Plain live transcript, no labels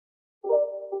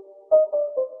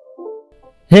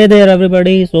Hey there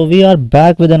everybody, so we are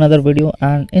back with another video,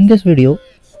 and in this video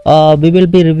we will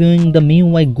be reviewing the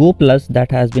MIUI Go Plus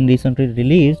that has been recently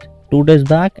released 2 days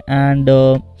back, and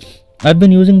I've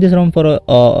been using this ROM for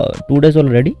 2 days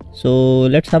already. So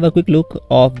let's have a quick look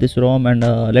of this ROM and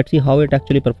let's see how it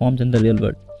actually performs in the real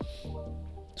world.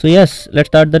 So yes, let's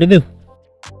start the review.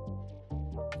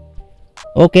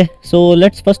 Okay, so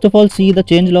let's first of all see the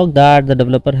changelog that the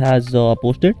developer has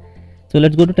posted. So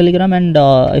let's go to Telegram, and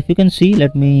if you can see,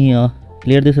 let me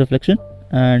clear this reflection,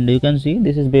 and you can see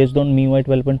this is based on MIUI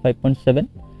 12.5.7,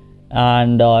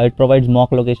 and it provides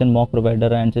mock location, mock provider,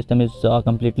 and system is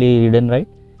completely read and write.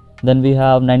 Then we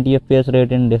have 90 fps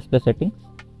rate in display settings.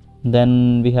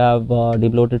 Then we have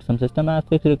debloated some system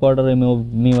aspects, recorder, remove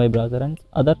MIUI browser, and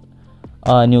other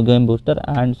new game booster,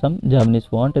 and some Japanese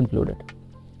font included.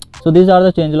 So these are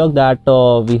the changelog that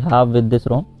we have with this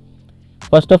ROM.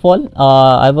 First of all,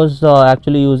 I was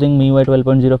actually using MIUI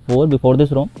 12.04 before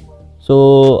this ROM.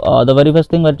 So the very first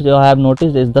thing that I have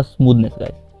noticed is the smoothness,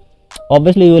 guys.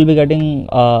 Obviously, you will be getting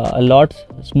a lot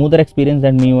smoother experience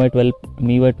than MIUI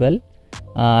 12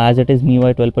 as it is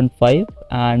MIUI 12.5,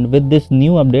 and with this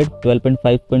new update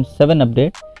 12.5.7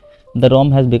 update, the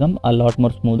ROM has become a lot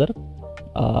more smoother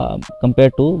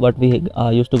compared to what we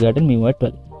used to get in MIUI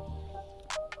 12.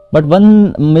 But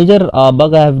one major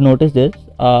bug I have noticed is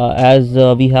as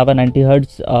we have a 90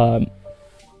 Hz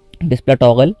display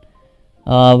toggle,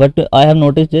 what I have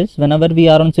noticed is whenever we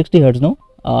are on 60 Hz, no,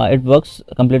 it works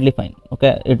completely fine.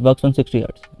 Okay, it works on 60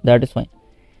 Hz, that is fine.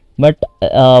 But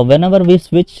whenever we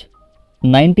switch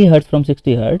 90 Hz from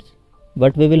 60 Hz,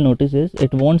 what we will notice is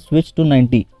it won't switch to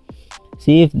 90.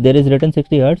 See, if there is written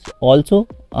 60 Hz, also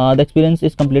the experience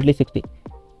is completely 60.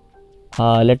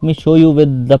 Let me show you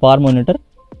with the power monitor.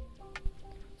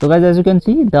 So guys, as you can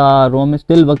see, the ROM is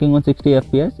still working on 60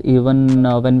 fps even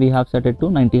when we have set it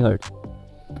to 90 Hz.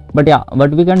 But yeah,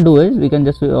 what we can do is we can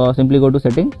just simply go to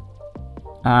settings,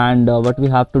 and what we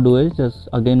have to do is just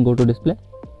again go to display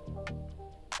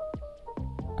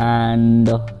and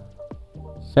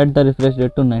set the refresh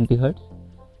rate to 90 Hz.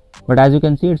 But as you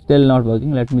can see, it's still not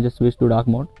working. Let me just switch to dark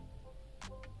mode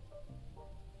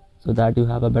so that you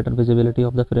have a better visibility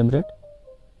of the frame rate.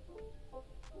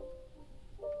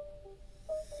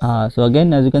 So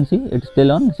again, as you can see, it's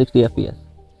still on 60 fps.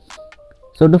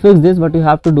 So to fix this, what you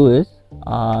have to do is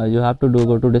you have to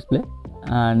go to display,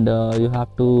 and you have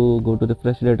to go to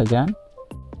refresh rate again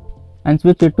and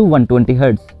switch it to 120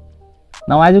 Hz.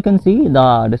 Now as you can see,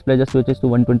 the display just switches to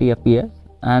 120 fps,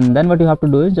 and then what you have to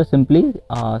do is just simply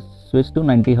switch to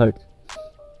 90 Hz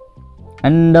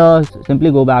and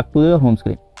simply go back to your home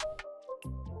screen.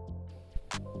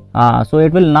 So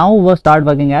it will now start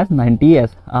working as 90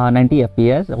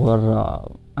 fps, or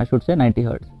I should say 90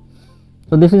 Hz.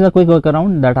 So this is a quick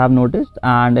workaround that I have noticed,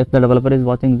 and if the developer is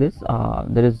watching this,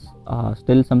 there is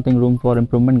still something room for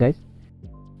improvement, guys.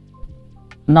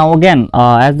 Now again,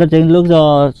 as the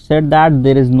changelog said that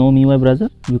there is no MIUI browser,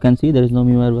 you can see there is no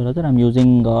MIUI browser. I'm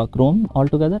using Chrome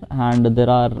altogether, and there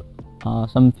are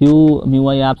some few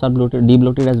MIUI apps are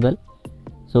debloated as well.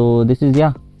 So this is,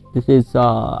 yeah, this is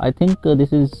I think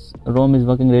this is ROM is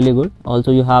working really good.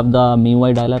 Also you have the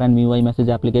MIUI dialer and MIUI message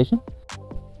application,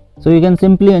 so you can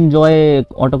simply enjoy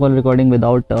autocall recording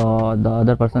without the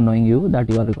other person knowing you that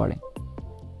you are recording.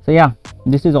 So yeah,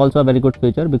 this is also a very good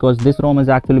feature because this ROM is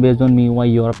actually based on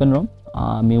MIUI European ROM,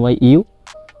 MIUI EU.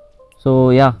 So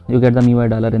yeah, you get the MIUI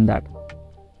dialer in that.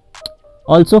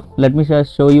 Also, let me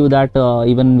just show you that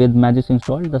even with Magix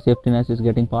installed, the safetiness is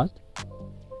getting passed.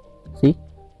 See,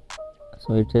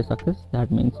 so it says success.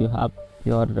 That means you have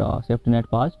your safety net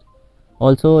passed.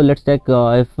 Also, let's check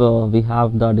if we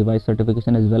have the device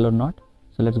certification as well or not.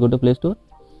 So let's go to Play Store,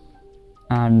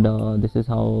 and this is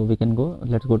how we can go.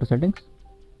 Let's go to settings,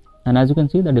 and as you can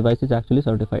see, the device is actually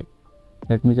certified.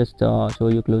 Let me just show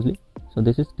you closely. So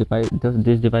this is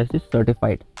this device is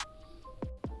certified.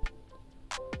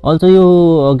 Also,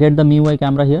 you get the MIUI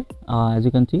camera here. As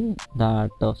you can see, that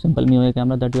simple MIUI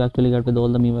camera that you actually get with all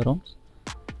the MIUI ROMs.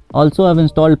 Also, I've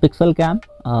installed Pixel Cam.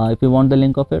 If you want the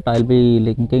link of it, I'll be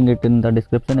linking it in the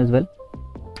description as well.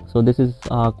 So this is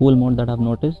a cool mode that I've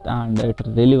noticed, and it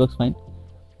really works fine.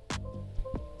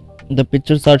 The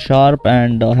pictures are sharp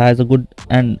and has a good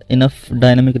and enough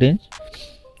dynamic range.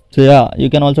 So yeah, you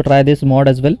can also try this mod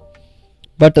as well.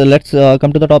 But let's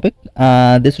come to the topic.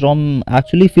 This ROM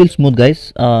actually feels smooth,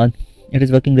 guys. It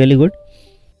is working really good.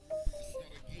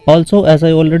 Also, as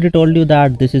I already told you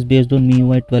that this is based on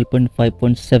MIUI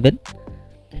 12.5.7,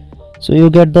 so you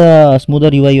get the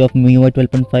smoother UI of MIUI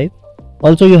 12.5.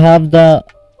 Also, you have the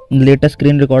latest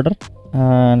screen recorder.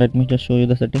 Let me just show you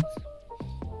the settings.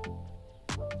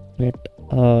 Wait,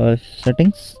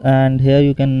 settings, and here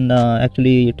you can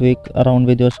actually tweak around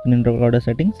with your screen recorder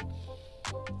settings.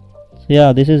 So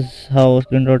yeah, this is how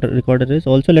screen recorder is.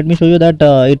 Also, let me show you that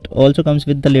it also comes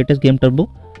with the latest game turbo.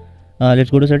 Let's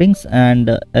go to settings,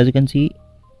 and as you can see,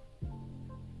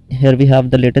 here we have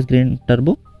the latest game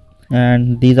turbo,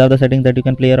 and these are the settings that you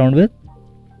can play around with.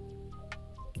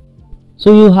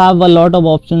 So you have a lot of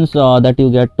options that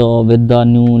you get with the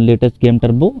new latest game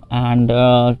turbo, and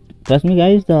trust me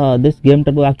guys, this game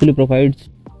turbo actually provides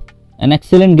an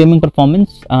excellent gaming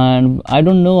performance. And I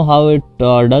don't know how it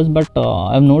does, but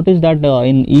I've noticed that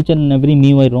in each and every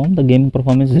MIUI ROM the gaming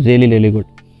performance is really good.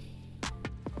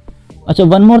 So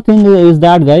one more thing is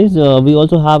that guys, we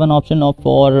also have an option of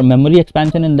for memory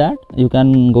expansion. In that you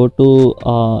can go to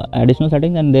additional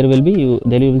settings, and there you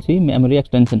will see memory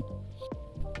extension.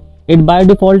 It by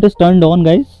default is turned on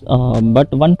guys,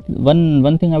 but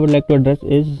one thing I would like to address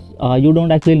is you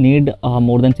don't actually need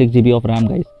more than 6 GB of RAM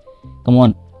guys, come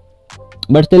on.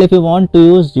 But still, if you want to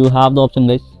use, you have the option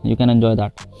guys, you can enjoy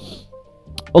that.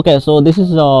 Okay, so this is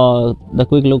the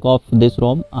quick look of this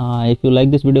ROM. If you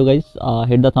like this video guys,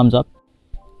 hit the thumbs up.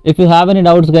 If you have any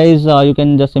doubts guys, you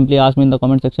can just simply ask me in the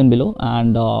comment section below,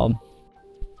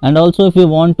 and also if you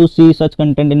want to see such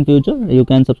content in future, you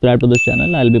can subscribe to this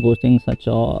channel. I'll be posting such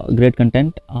great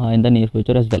content in the near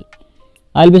future as well.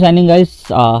 I'll be signing guys.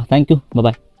 Thank you, bye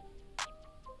bye.